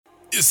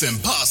It's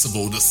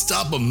impossible to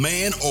stop a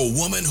man or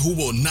woman who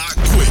will not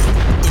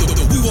quit.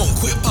 The We Won't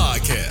Quit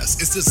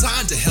podcast is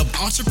designed to help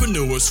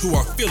entrepreneurs who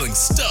are feeling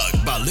stuck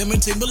by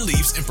limiting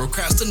beliefs and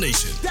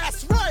procrastination.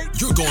 That's right.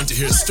 You're going to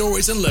hear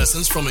stories and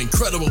lessons from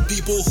incredible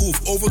people who've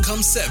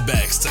overcome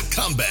setbacks to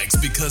comebacks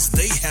because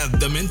they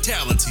have the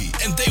mentality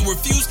and they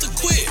refuse to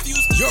quit.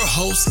 Your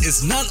host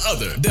is none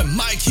other than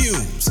Mike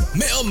Humes,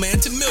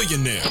 Mailman to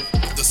Millionaire,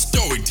 the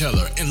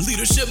storyteller and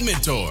leadership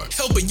mentor,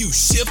 helping you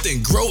shift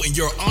and grow in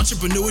your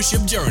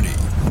entrepreneurship journey.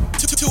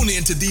 Tune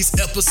into these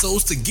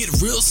episodes to get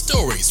real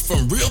stories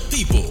from real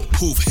people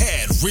who've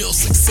had real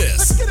success.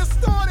 Let's get it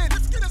started.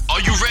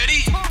 Are you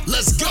ready?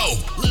 Let's go.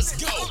 Let's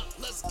go.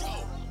 Let's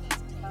go.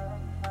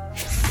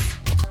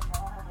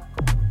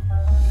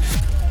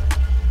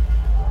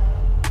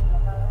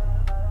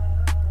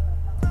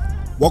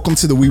 Welcome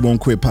to the We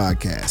Won't Quit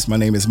podcast. My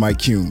name is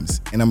Mike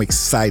Humes, and I'm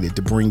excited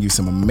to bring you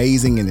some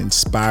amazing and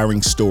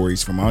inspiring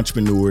stories from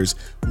entrepreneurs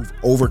who've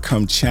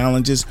overcome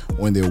challenges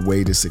on their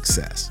way to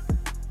success.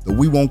 The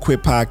We Won't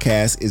Quit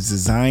podcast is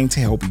designed to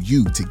help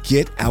you to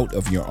get out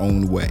of your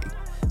own way.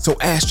 So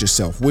ask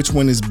yourself, which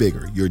one is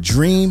bigger, your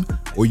dream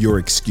or your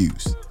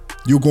excuse?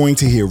 You're going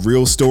to hear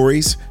real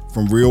stories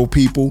from real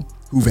people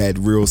who've had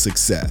real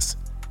success.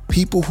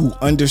 People who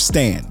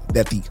understand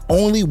that the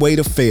only way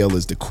to fail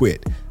is to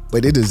quit,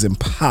 but it is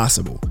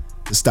impossible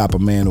to stop a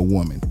man or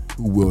woman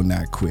who will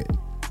not quit.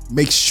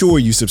 Make sure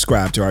you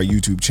subscribe to our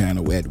YouTube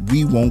channel at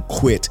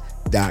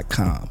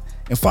wewon'tquit.com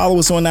and follow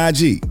us on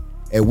IG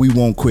at We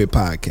Won't Quit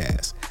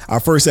Podcast. Our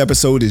first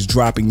episode is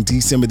dropping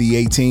December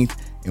the 18th,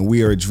 and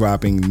we are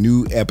dropping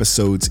new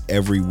episodes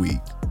every week.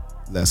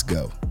 Let's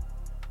go.